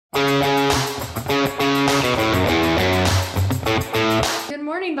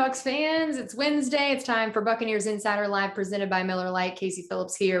morning, Bucs fans. It's Wednesday. It's time for Buccaneers Insider Live presented by Miller Lite. Casey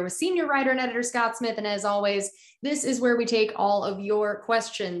Phillips here with senior writer and editor Scott Smith. And as always, this is where we take all of your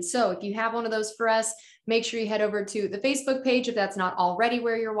questions. So if you have one of those for us, make sure you head over to the Facebook page if that's not already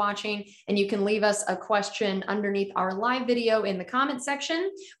where you're watching, and you can leave us a question underneath our live video in the comment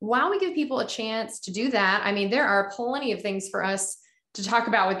section. While we give people a chance to do that, I mean, there are plenty of things for us to talk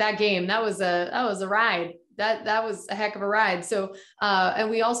about with that game. That was a ride. That was a heck of a ride. So, and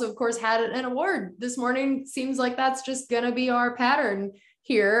we also, of course, had an award this morning. Seems like that's just going to be our pattern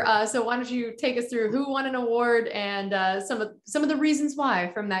here. So why don't you take us through who won an award and some of the reasons why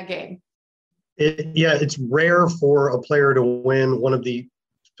from that game? It's rare for a player to win one of the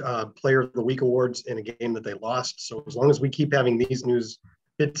Player of the Week awards in a game that they lost. So as long as we keep having these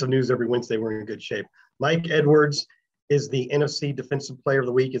bits of news every Wednesday, we're in good shape. Mike Edwards is the NFC Defensive Player of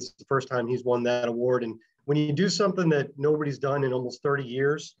the Week. It's the first time he's won that award. And when you do something that nobody's done in almost 30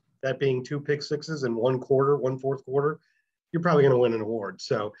 years, that being 2 pick sixes in one fourth quarter, you're probably going to win an award.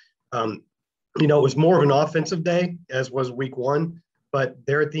 So, it was more of an offensive day, as was week one. But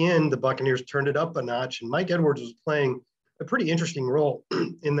there at the end, the Buccaneers turned it up a notch. And Mike Edwards was playing a pretty interesting role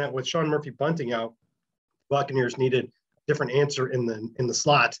in that with Sean Murphy-Bunting out, Buccaneers needed a different answer in the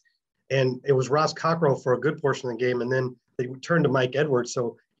slot. And it was Ross Cockrell for a good portion of the game. And then they turned to Mike Edwards.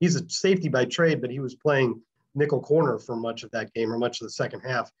 So he's a safety by trade, but he was playing nickel corner for much of that game or much of the second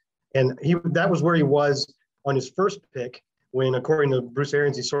half. And that was where he was on his first pick when, according to Bruce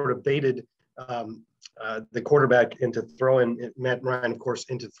Arians, he sort of baited the quarterback into throwing, Matt Ryan, of course,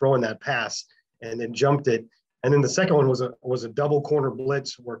 into throwing that pass and then jumped it. And then the second one was a double corner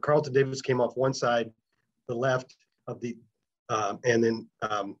blitz where Carlton Davis came off one side, the left of the, and then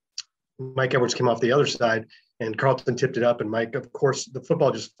Mike Edwards came off the other side, and Carlton tipped it up. And Mike, of course, the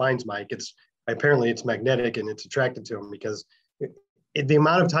football just finds Mike. Apparently it's magnetic and it's attracted to him because the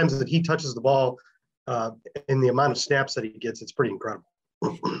amount of times that he touches the ball and the amount of snaps that he gets, it's pretty incredible.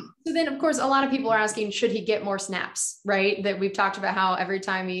 So then, of course, a lot of people are asking, should he get more snaps, right? That we've talked about how every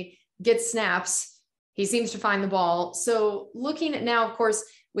time he gets snaps, he seems to find the ball. So looking at now, of course,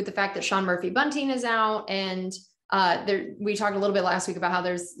 with the fact that Sean Murphy-Bunting is out, and we talked a little bit last week about how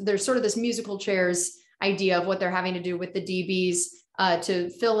there's sort of this musical chairs idea of what they're having to do with the DBs to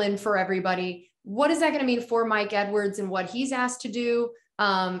fill in for everybody. What is that going to mean for Mike Edwards and what he's asked to do?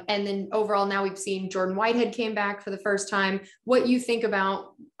 And then overall, now we've seen Jordan Whitehead came back for the first time. What you think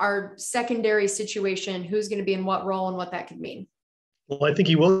about our secondary situation, who's going to be in what role and what that could mean? Well, I think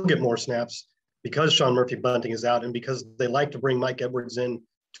he will get more snaps because Sean Murphy-Bunting is out and because they like to bring Mike Edwards in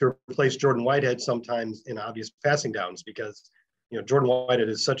to replace Jordan Whitehead sometimes in obvious passing downs because, Jordan Whitehead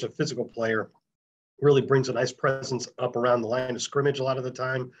is such a physical player, really brings a nice presence up around the line of scrimmage a lot of the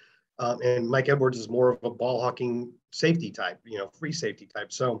time. And Mike Edwards is more of a ball hawking safety type, free safety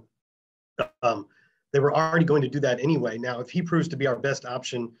type. So they were already going to do that anyway. Now, if he proves to be our best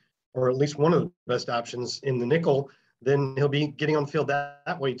option, or at least one of the best options in the nickel, then he'll be getting on the field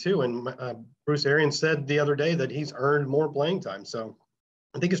that way too. And Bruce Arians said the other day that he's earned more playing time. So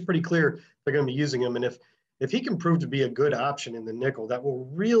I think it's pretty clear they're going to be using him. And if he can prove to be a good option in the nickel, that will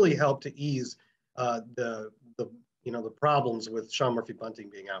really help to ease the problems with Sean Murphy-Bunting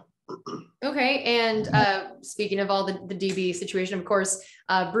being out. Okay. And speaking of all the DB situation, of course,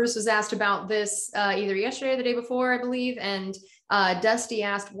 Bruce was asked about this either yesterday or the day before, I believe. And Dusty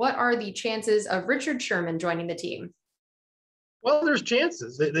asked, what are the chances of Richard Sherman joining the team? Well, there's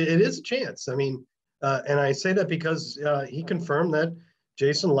chances. It is a chance. I mean, and I say that because he confirmed that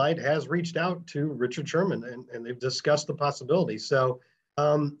Jason Light has reached out to Richard Sherman and they've discussed the possibility. So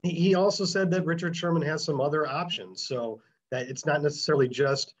he also said that Richard Sherman has some other options. So that it's not necessarily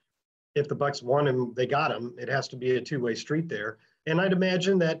just if the Bucs want him, they got him. It has to be a two-way street there. And I'd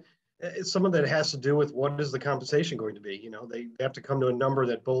imagine that some of that has to do with what is the compensation going to be. They have to come to a number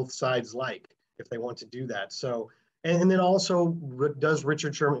that both sides like if they want to do that. So, and then also, does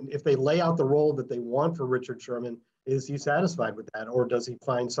Richard Sherman, if they lay out the role that they want for Richard Sherman, is he satisfied with that? Or does he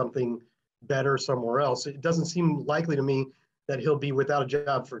find something better somewhere else? It doesn't seem likely to me that he'll be without a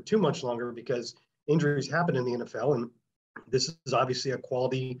job for too much longer because injuries happen in the NFL. And this is obviously a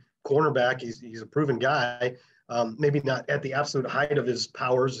quality cornerback. He's a proven guy, maybe not at the absolute height of his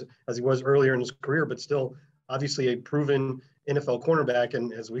powers as he was earlier in his career, but still obviously a proven NFL cornerback.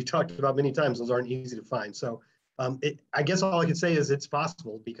 And as we've talked about many times, those aren't easy to find. So I guess all I can say is it's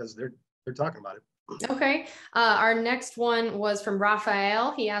possible because they're talking about it. Okay. Our next one was from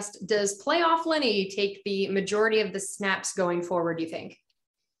Raphael. He asked, does playoff Lenny take the majority of the snaps going forward, do you think?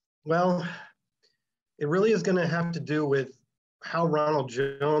 Well, it really is going to have to do with how Ronald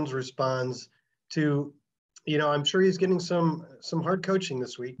Jones responds to I'm sure he's getting some hard coaching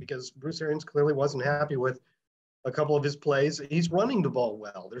this week because Bruce Arians clearly wasn't happy with a couple of his plays. He's running the ball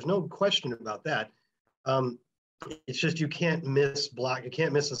well. There's no question about that. It's just you can't miss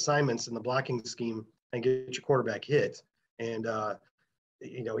assignments in the blocking scheme and get your quarterback hit. And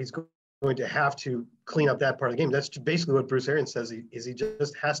he's going to have to clean up that part of the game. That's basically what Bruce Arians says. He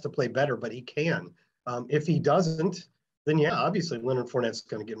just has to play better, but he can. If he doesn't, then yeah, obviously Leonard Fournette's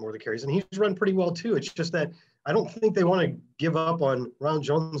going to get more of the carries, and he's run pretty well too. It's just that I don't think they want to give up on Ronald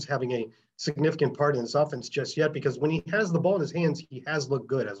Jones having a significant part in this offense just yet, because when he has the ball in his hands, he has looked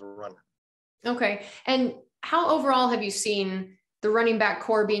good as a runner. Okay. And how overall have you seen the running back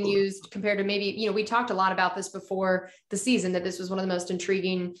core being used compared to maybe, we talked a lot about this before the season, that this was one of the most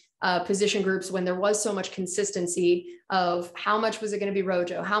intriguing position groups when there was so much consistency of how much was it going to be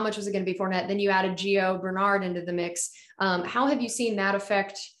Rojo? How much was it going to be Fournette? Then you added Gio Bernard into the mix. How have you seen that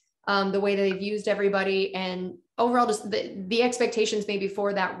affect the way that they've used everybody, and overall just the expectations maybe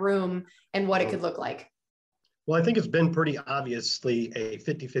for that room and what it could look like? Well, I think it's been pretty obviously a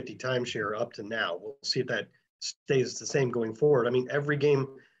 50-50 timeshare up to now. We'll see if that stays the same going forward. I mean, every game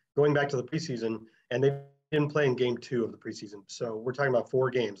going back to the preseason, and they didn't play in game 2 of the preseason. So we're talking about 4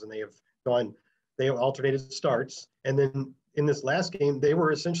 games, and they have alternated starts. And then in this last game, they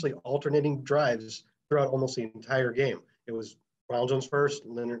were essentially alternating drives throughout almost the entire game. It was Ronald Jones first,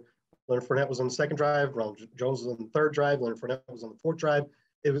 Leonard Fournette was on the second drive, Ronald Jones was on the third drive, Leonard Fournette was on the fourth drive.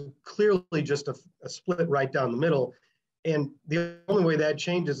 It was clearly just a split right down the middle. And the only way that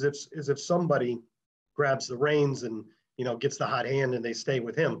changes is if somebody grabs the reins and, gets the hot hand and they stay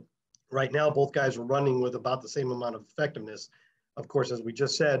with him. Right now, both guys were running with about the same amount of effectiveness. Of course, as we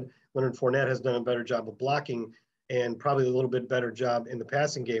just said, Leonard Fournette has done a better job of blocking and probably a little bit better job in the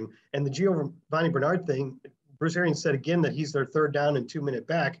passing game. And the Giovanni Bernard thing, Bruce Arians said again that he's their third down and 2-minute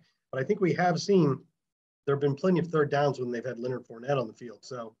back. But I think we have seen there have been plenty of third downs when they've had Leonard Fournette on the field.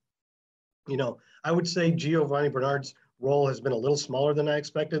 So, I would say Giovanni Bernard's role has been a little smaller than I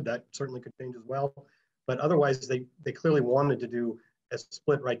expected. That certainly could change as well. But otherwise, they clearly wanted to do a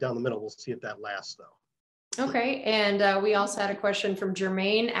split right down the middle. We'll see if that lasts, though. Okay. And we also had a question from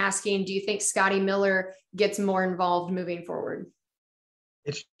Jermaine asking, do you think Scotty Miller gets more involved moving forward?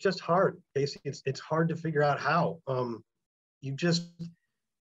 It's just hard, Casey. It's hard to figure out how. We did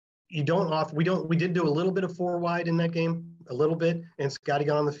do a little bit of 4 wide in that game, a little bit, and Scotty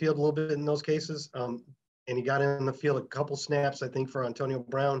got on the field a little bit in those cases. And he got in the field a couple snaps, I think, for Antonio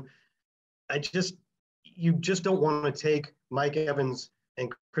Brown. You just don't want to take Mike Evans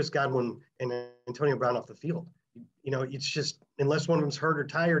and Chris Godwin and Antonio Brown off the field. It's just, unless one of them's hurt or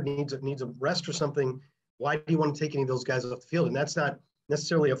tired, needs a rest or something, why do you want to take any of those guys off the field? And that's not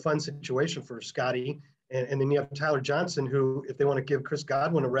necessarily a fun situation for Scotty. And then you have Tyler Johnson, who, if they want to give Chris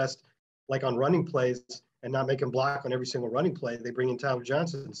Godwin a rest, like on running plays and not make him block on every single running play, they bring in Tyler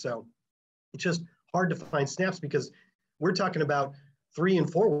Johnson. So it's just hard to find snaps because we're talking about 3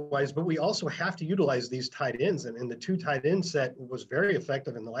 and 4 wides, but we also have to utilize these tight ends. And the 2 tight end set was very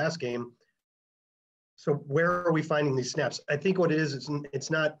effective in the last game. So where are we finding these snaps? I think what it is,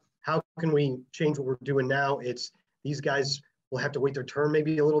 it's not how can we change what we're doing now. It's these guys will have to wait their turn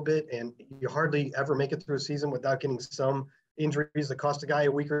maybe a little bit, and you hardly ever make it through a season without getting some injuries that cost a guy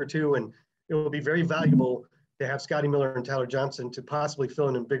a week or 2. And it will be very valuable to have Scotty Miller and Tyler Johnson to possibly fill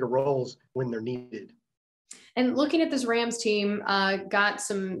in bigger roles when they're needed. And looking at this Rams team, got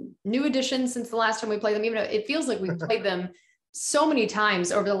some new additions since the last time we played them. Even though it feels like we've played them so many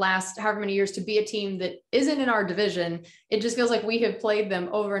times over the last however many years to be a team that isn't in our division. It just feels like we have played them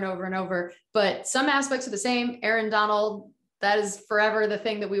over and over and over. But some aspects are the same. Aaron Donald, that is forever the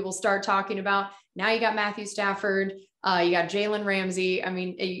thing that we will start talking about. Now you got Matthew Stafford. You got Jalen Ramsey. I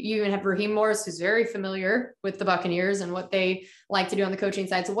mean, you even have Raheem Morris, who's very familiar with the Buccaneers and what they like to do on the coaching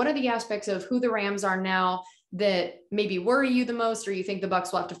side. So what are the aspects of who the Rams are now that maybe worry you the most, or you think the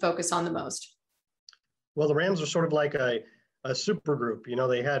Bucs will have to focus on the most? Well, the Rams are sort of like a super group.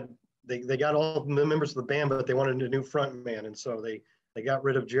 They got all the members of the band, but they wanted a new front man. And so they got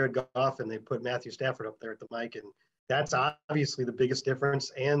rid of Jared Goff and they put Matthew Stafford up there at the mic. And that's obviously the biggest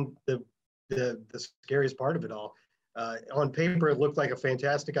difference and the scariest part of it all. On paper, it looked like a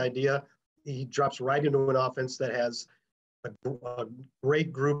fantastic idea. He drops right into an offense that has a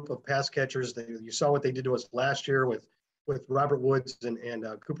great group of pass catchers. You saw what they did to us last year with Robert Woods and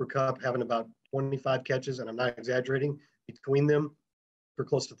Cooper Kupp having about 25 catches, and I'm not exaggerating, between them for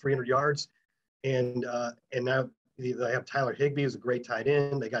close to 300 yards. And now they have Tyler Higbee, who's a great tight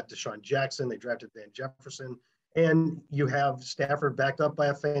end. They got Deshaun Jackson. They drafted Van Jefferson. And you have Stafford backed up by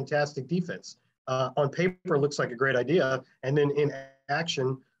a fantastic defense. On paper, it looks like a great idea. And then in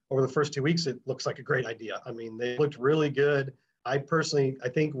action, over the first 2 weeks, it looks like a great idea. I mean, they looked really good. I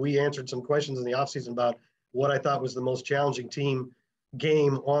think we answered some questions in the offseason about what I thought was the most challenging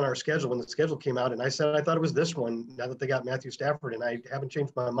game on our schedule when the schedule came out. And I said, I thought it was this one now that they got Matthew Stafford, and I haven't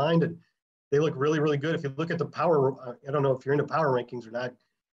changed my mind. And they look really, really good. If you look at the power, I don't know if you're into power rankings or not.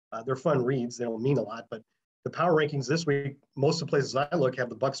 They're fun reads. They don't mean a lot, but the power rankings this week, most of the places I look have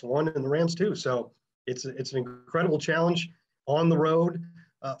the Bucs 1 and the Rams 2. So it's an incredible challenge on the road.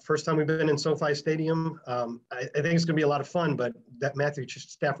 First time we've been in SoFi Stadium. I think it's going to be a lot of fun, but that Matthew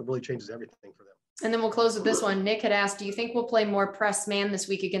Stafford really changes everything for them. And then we'll close with this one. Nick had asked, do you think we'll play more press man this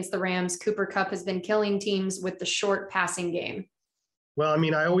week against the Rams? Cooper Kupp has been killing teams with the short passing game. Well, I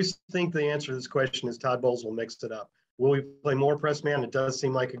mean, I always think the answer to this question is Todd Bowles will mix it up. Will we play more press man? It does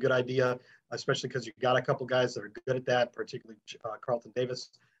seem like a good idea, especially because you've got a couple guys that are good at that, particularly Carlton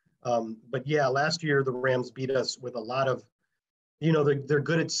Davis. But yeah, last year the Rams beat us with a lot of, they're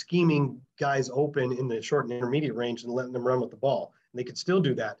good at scheming guys open in the short and intermediate range and letting them run with the ball. And they could still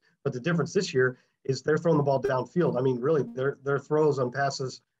do that. But the difference this year is they're throwing the ball downfield. I mean, really, their throws on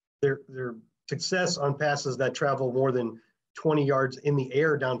passes, their success on passes that travel more than 20 yards in the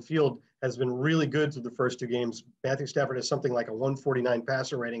air downfield has been really good through the first 2 games. Matthew Stafford has something like a 149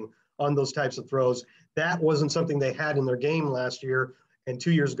 passer rating on those types of throws. That wasn't something they had in their game last year and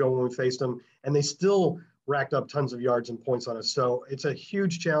 2 years ago when we faced them, and they still racked up tons of yards and points on us. So it's a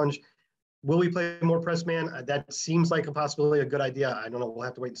huge challenge. Will we play more press man? That seems like a possibility, a good idea. I don't know. We'll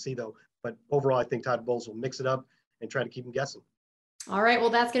have to wait and see, though. But overall, I think Todd Bowles will mix it up and try to keep them guessing. All right. Well,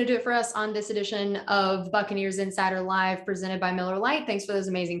 that's going to do it for us on this edition of Buccaneers Insider Live presented by Miller Lite. Thanks for those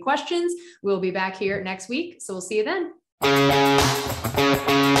amazing questions. We'll be back here next week. So we'll see you then.